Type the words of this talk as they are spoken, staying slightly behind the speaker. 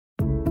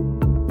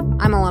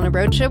I'm Alana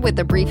Rocha with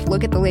a brief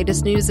look at the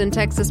latest news in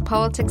Texas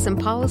politics and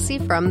policy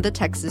from the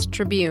Texas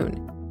Tribune.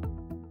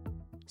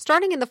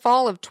 Starting in the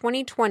fall of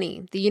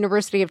 2020, the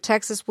University of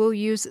Texas will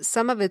use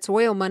some of its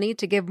oil money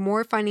to give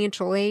more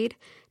financial aid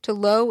to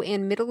low-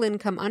 and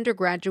middle-income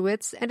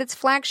undergraduates at its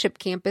flagship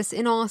campus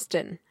in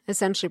Austin,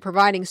 essentially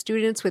providing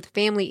students with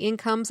family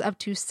incomes up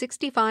to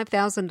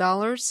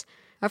 $65,000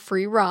 a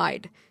free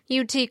ride.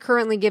 UT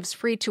currently gives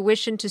free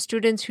tuition to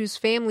students whose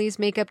families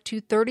make up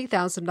to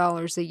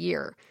 $30,000 a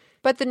year.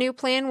 But the new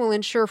plan will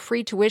ensure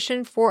free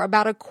tuition for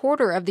about a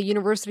quarter of the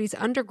university's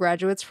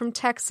undergraduates from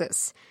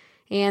Texas,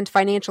 and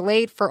financial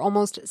aid for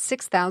almost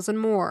 6,000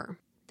 more.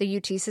 The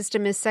UT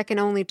system is second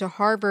only to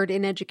Harvard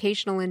in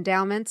educational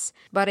endowments,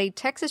 but a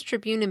Texas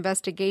Tribune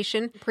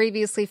investigation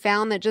previously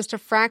found that just a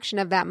fraction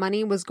of that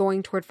money was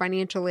going toward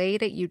financial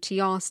aid at UT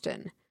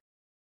Austin.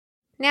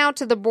 Now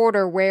to the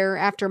border, where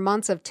after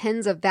months of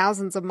tens of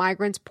thousands of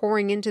migrants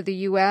pouring into the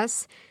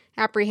U.S.,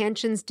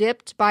 apprehensions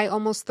dipped by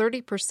almost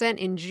 30%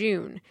 in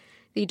June.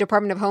 The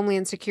Department of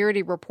Homeland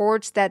Security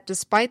reports that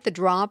despite the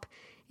drop,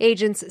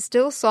 agents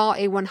still saw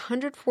a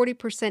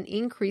 140%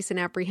 increase in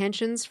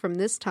apprehensions from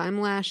this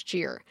time last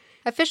year.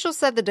 Officials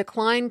said the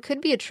decline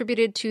could be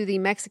attributed to the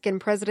Mexican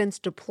president's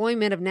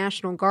deployment of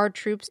National Guard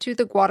troops to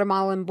the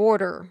Guatemalan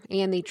border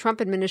and the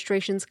Trump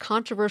administration's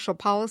controversial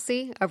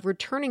policy of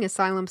returning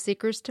asylum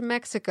seekers to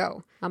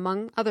Mexico,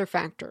 among other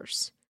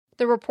factors.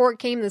 The report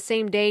came the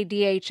same day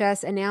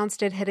DHS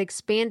announced it had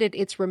expanded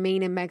its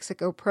Remain in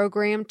Mexico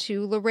program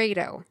to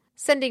Laredo,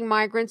 sending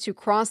migrants who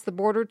cross the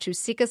border to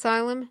seek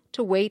asylum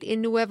to wait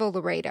in Nuevo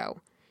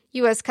Laredo.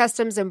 U.S.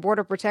 Customs and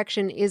Border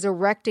Protection is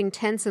erecting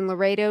tents in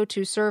Laredo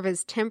to serve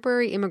as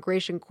temporary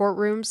immigration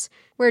courtrooms,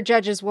 where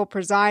judges will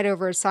preside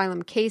over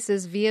asylum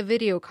cases via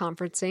video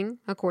conferencing,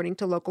 according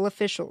to local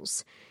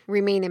officials.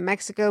 Remain in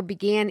Mexico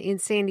began in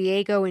San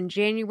Diego in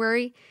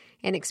January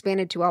and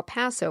expanded to El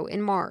Paso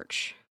in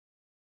March.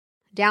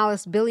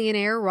 Dallas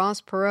billionaire Ross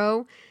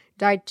Perot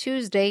died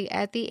Tuesday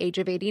at the age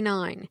of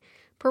 89.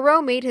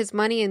 Perot made his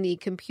money in the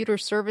computer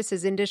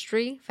services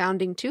industry,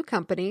 founding two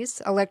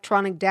companies,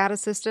 Electronic Data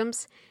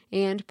Systems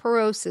and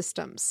Perot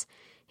Systems.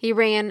 He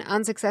ran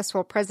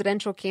unsuccessful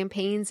presidential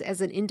campaigns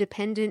as an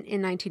independent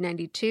in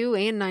 1992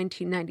 and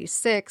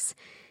 1996,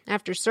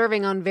 after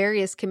serving on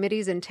various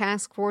committees and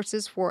task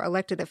forces for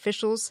elected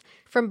officials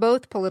from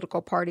both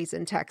political parties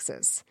in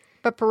Texas.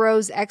 But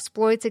Perot's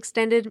exploits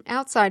extended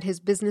outside his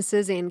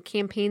businesses and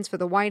campaigns for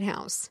the White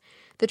House.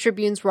 The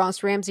Tribune's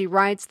Ross Ramsey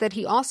writes that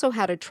he also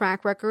had a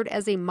track record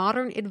as a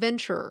modern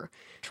adventurer,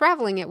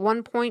 traveling at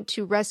one point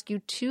to rescue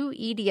two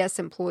EDS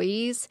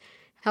employees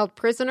held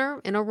prisoner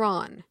in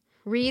Iran.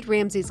 Read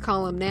Ramsey's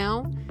column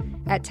now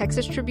at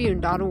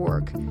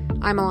texastribune.org.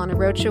 I'm Alana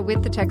Rocha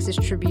with the Texas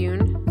Tribune.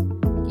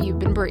 You've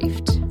been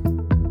briefed.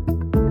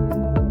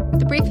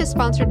 The brief is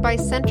sponsored by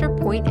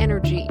CenterPoint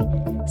Energy.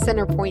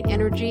 CenterPoint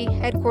Energy,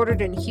 headquartered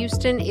in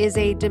Houston, is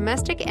a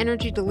domestic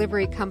energy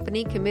delivery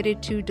company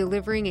committed to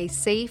delivering a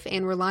safe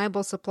and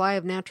reliable supply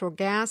of natural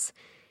gas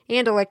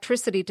and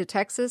electricity to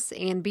Texas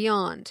and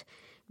beyond.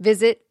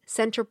 Visit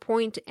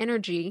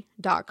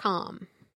centerpointenergy.com.